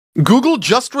Google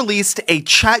just released a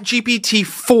ChatGPT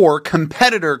 4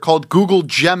 competitor called Google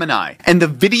Gemini, and the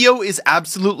video is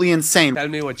absolutely insane. Tell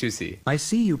me what you see. I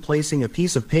see you placing a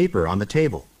piece of paper on the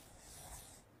table.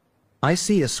 I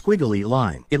see a squiggly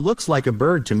line. It looks like a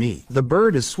bird to me. The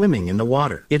bird is swimming in the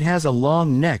water. It has a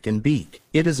long neck and beak.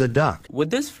 It is a duck.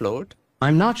 Would this float?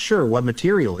 I'm not sure what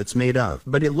material it's made of,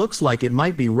 but it looks like it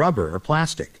might be rubber or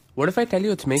plastic. What if I tell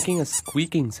you it's making a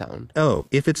squeaking sound? Oh,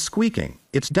 if it's squeaking,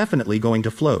 it's definitely going to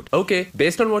float. Okay,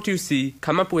 based on what you see,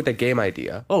 come up with a game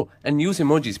idea. Oh, and use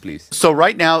emojis, please. So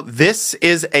right now, this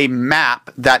is a map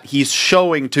that he's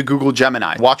showing to Google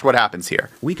Gemini. Watch what happens here.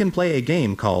 We can play a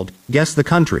game called Guess the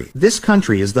Country. This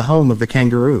country is the home of the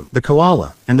kangaroo, the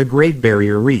koala, and the Great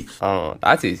Barrier Reef. Oh,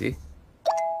 that's easy.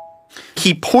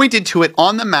 He pointed to it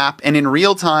on the map, and in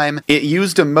real time, it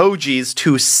used emojis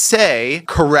to say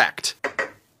correct.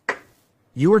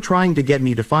 You are trying to get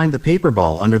me to find the paper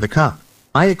ball under the cup.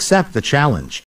 I accept the challenge.